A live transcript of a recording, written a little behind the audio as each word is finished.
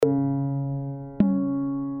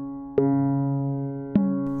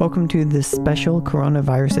Welcome to this special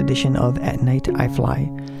coronavirus edition of At Night I Fly.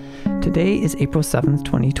 Today is April 7th,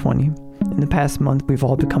 2020. In the past month, we've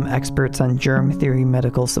all become experts on germ theory,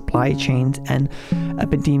 medical supply chains, and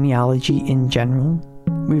epidemiology in general.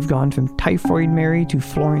 We've gone from Typhoid Mary to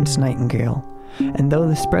Florence Nightingale. And though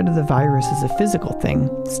the spread of the virus is a physical thing,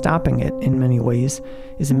 stopping it, in many ways,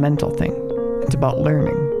 is a mental thing. It's about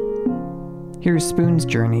learning. Here's Spoon's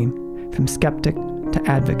journey from skeptic to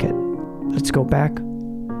advocate. Let's go back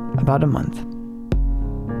about a month.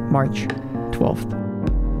 March 12th.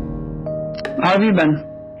 How have you been?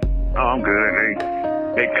 Oh, I'm good.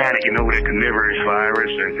 They panicking over the carnivorous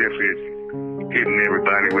virus as if it's hitting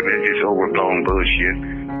everybody with this just overblown bullshit.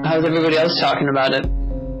 How's everybody else talking about it?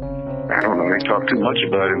 I don't know. They talk too much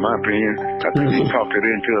about it, in my opinion. I think they talked it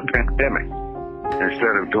into a pandemic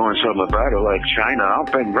instead of doing something about it like China. I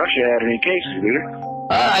don't think Russia had any cases, did it?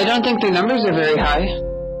 I don't think the numbers are very high.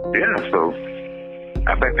 Yeah, so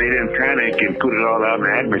I bet they didn't panic and put it all out in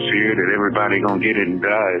the atmosphere that everybody gonna get it and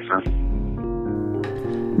die, huh?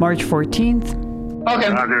 March 14th. Okay.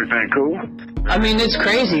 How's everything cool? I mean, it's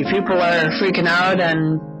crazy. People are freaking out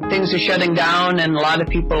and things are shutting down and a lot of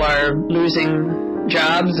people are losing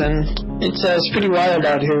jobs and it's pretty wild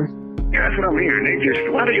out here. Yeah, that's what I'm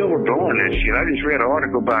hearing. Why are they overblowing that shit? I just read an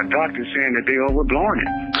article by a doctor saying that they overblowing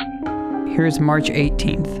it. Here's March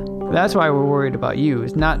 18th. That's why we're worried about you.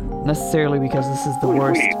 It's not necessarily because this is the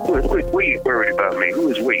worst. We worried about me. Who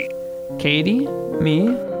is we? Katie, me,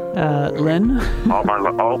 Lynn. all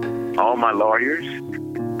my lawyers.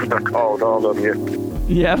 I called all of them.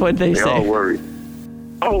 Yeah, what'd they say? They all worried.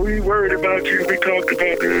 Oh, we worried about you. We talked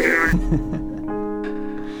about it.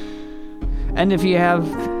 And if you have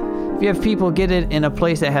people get it in a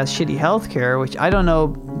place that has shitty healthcare, which I don't know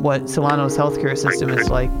what Solano's healthcare system is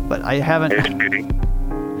like, but I haven't. It's shitty.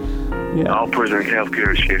 Yeah. All prison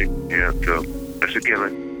healthcare is shitty. Yeah, so that's a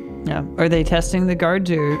given. Yeah. Are they testing the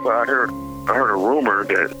guards or? Well, I heard a rumor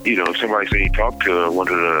that somebody said he talked to one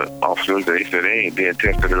of the officers. They said they ain't being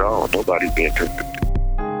tested at all. Nobody's being tested.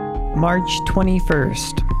 March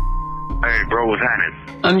 21st. Hey, bro, what's happening?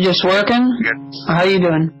 I'm just working. Yeah. How you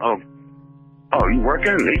doing? Oh, you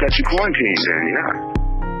working? They got you quarantined then, yeah.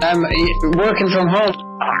 I'm working from home.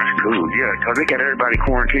 Oh, that's cool, yeah, because they got everybody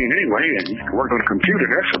quarantined anyway, and you can work on the computer.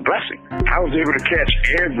 That's a blessing. I was able to catch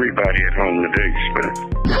everybody at home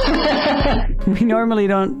today. We normally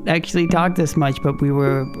don't actually talk this much, but we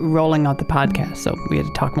were rolling out the podcast, so we had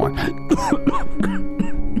to talk more.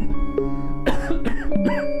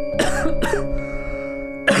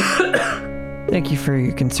 Thank you for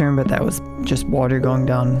your concern, but that was just water going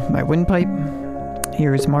down my windpipe.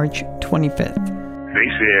 Here is March 25th. They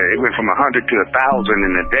said it went from 100 to 1,000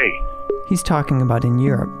 in a day. He's talking about in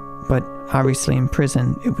Europe, but obviously in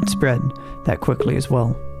prison it would spread that quickly as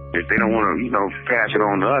well. If they don't want to, pass it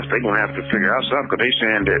on to us, they're going to have to figure out something, because they're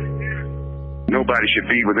saying that nobody should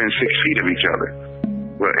be within 6 feet of each other.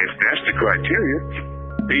 Well, if that's the criteria,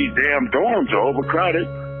 these damn dorms are overcrowded,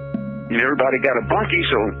 and everybody got a bunkie,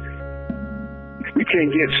 so we can't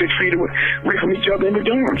get 6 feet away from each other in the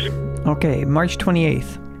dorms. Okay, March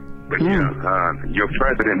 28th. But your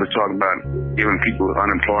president was talking about giving people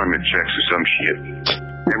unemployment checks or some shit.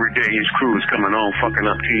 Every day his crew is coming on, fucking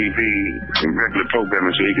up TV and regular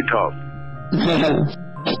programming so he could talk.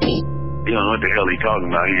 You don't know what the hell he's talking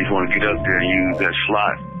about. He just want to get up there and use that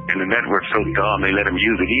slot. And the network's so dumb, they let him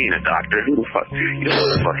use it. He ain't a doctor. Who the fuck? You know what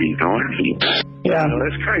the fuck he's doing? Yeah.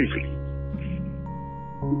 That's crazy.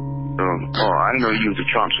 I didn't know you was a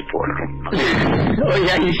Trump supporter. Oh,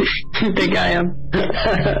 yeah, you think I am?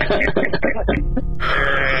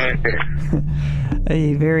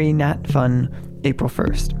 A very not fun April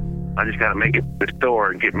 1st. I just got to make it to the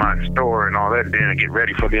store and get my store and all that then and get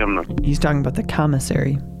ready for them to... He's talking about the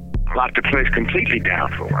commissary. Lock the place completely down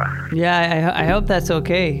for a while. Yeah, I hope that's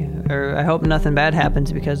okay. Or I hope nothing bad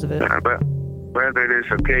happens because of it. But whether it's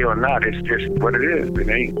okay or not, it's just what it is. It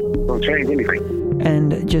ain't going to change anything.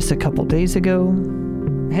 And just a couple days ago,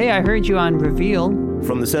 hey, I heard you on Reveal.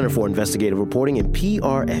 From the Center for Investigative Reporting and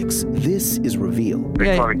PRX, this is Reveal.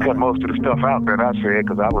 They probably cut most of the stuff out that I said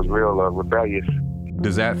because I was real rebellious.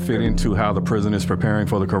 Does that fit into how the prison is preparing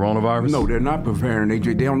for the coronavirus? No, they're not preparing.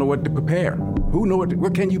 They don't know what to prepare. Who know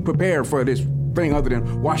what can you prepare for this thing other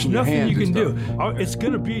than washing your hands? Nothing you can do. It's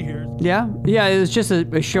going to be here. Yeah, it was just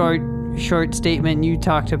a short statement. You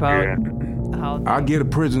talked about how... I'll give a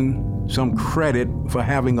prison some credit for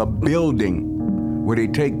having a building where they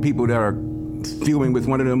take people that are fuming with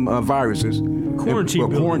one of them viruses,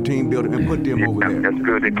 quarantine building, and put them over there. That's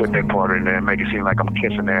good. They put that part in there and make it seem like I'm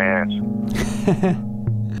kissing their ass.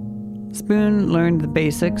 Spoon learned the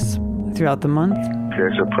basics throughout the month.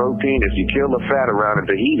 There's a protein. If you kill the fat around it,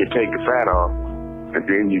 the heat to take the fat off, and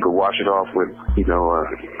then you can wash it off with,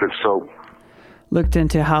 good soap. Looked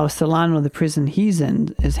into how Solano, the prison he's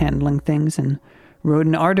in, is handling things, and wrote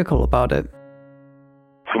an article about it.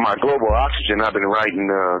 For my Global Oxygen, I've been writing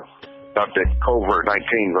about the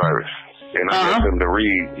COVID-19 virus, and I asked them to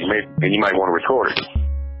read, and you might want to record it.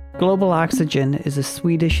 Global Oxygen is a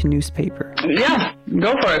Swedish newspaper. Yeah,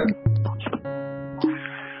 go for it.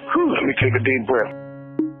 Let me take a deep breath.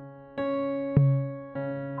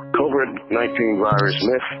 COVID-19 virus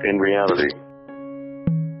myth and reality.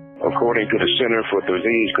 According to the Center for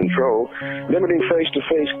Disease Control, limiting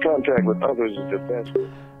face-to-face contact with others is the best.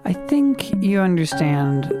 I think you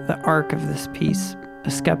understand the arc of this piece.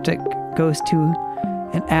 A skeptic goes to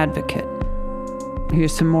an advocate.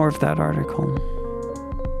 Here's some more of that article.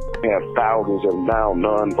 We have thousands of now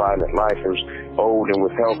non-violent lifers, old and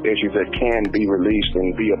with health issues, that can be released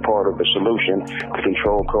and be a part of the solution to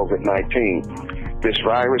control COVID-19. This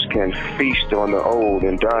virus can feast on the old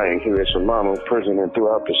and dying here at Solano Prison and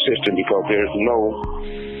throughout the system because there's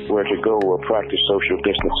nowhere to go or practice social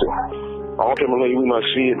distancing. Ultimately, we must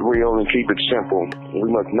see it real and keep it simple. We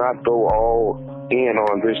must not go all in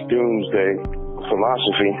on this doomsday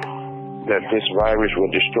philosophy that this virus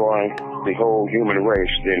will destroy the whole human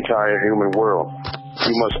race, the entire human world.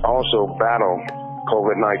 We must also battle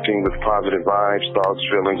COVID-19 with positive vibes, thoughts,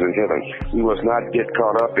 feelings, and healing. We must not get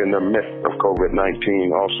caught up in the myth of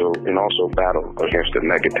COVID-19 and also battle against the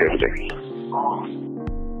negativity.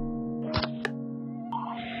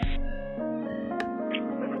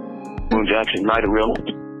 Moon Jackson, Night of Real.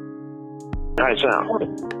 How it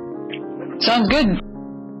sound? Sounds good.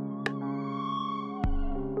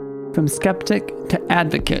 From skeptic to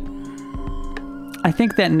advocate. I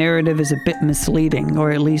think that narrative is a bit misleading,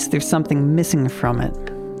 or at least there's something missing from it.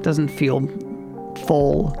 It doesn't feel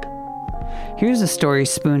full. Here's a story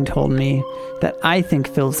Spoon told me that I think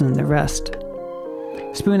fills in the rest.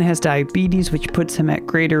 Spoon has diabetes, which puts him at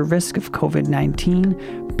greater risk of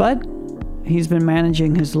COVID-19, but he's been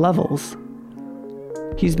managing his levels.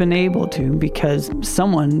 He's been able to because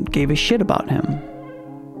someone gave a shit about him.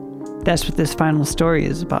 That's what this final story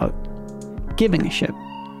is about. Giving a shit.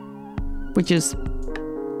 Which is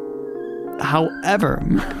however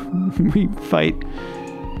we fight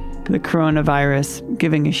the coronavirus,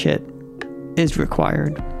 giving a shit is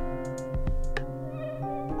required.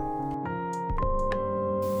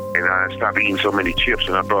 And I stopped eating so many chips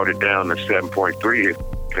and I brought it down to 7.3,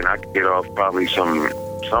 and I could get off probably some of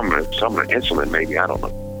the insulin, maybe, I don't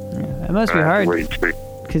know. Yeah, it must be hard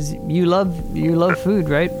because you love food,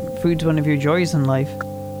 right? Food's one of your joys in life.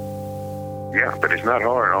 Yeah, but it's not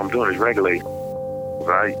hard. All I'm doing is regulate.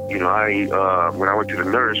 When I went to the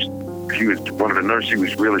nurse, she was one of the nurses. She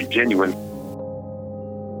was really genuine.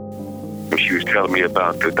 And she was telling me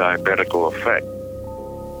about the diabetical effect.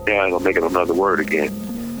 Yeah, I'm gonna make it another word again.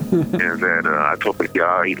 And that I told her, yeah,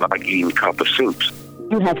 I eat like eating a cup of soups.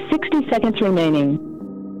 You have 60 seconds remaining.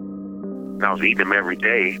 And I was eating them every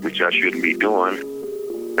day, which I shouldn't be doing.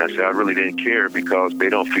 And I said I really didn't care because they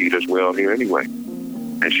don't feed us well here anyway.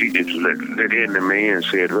 And she just let in to me and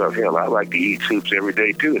said, well, hell, I like to eat soups every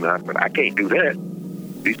day, too. But I can't do that.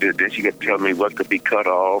 Then she got to tell me what could be cut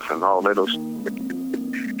off and all that.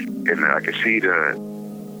 And I could see the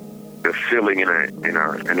feeling in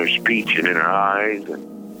her speech and in her eyes.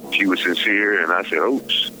 And she was sincere. And I said,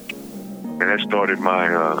 oops. And that started my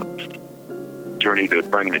journey to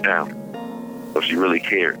bringing it down. So she really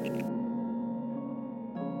cared.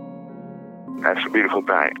 That's a beautiful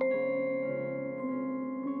diet.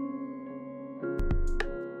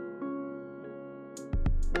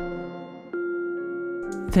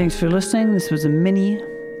 Thanks for listening. This was a mini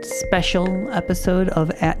special episode of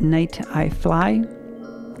At Night I Fly.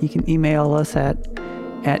 You can email us at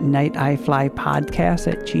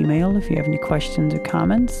nightiflypodcast@gmail.com if you have any questions or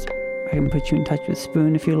comments. I can put you in touch with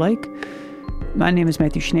Spoon if you like. My name is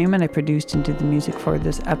Matthew Schneeman. I produced and did the music for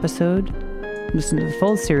this episode. Listen to the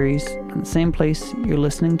full series on the same place you're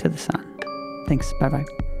listening to The Sun. Thanks. Bye-bye.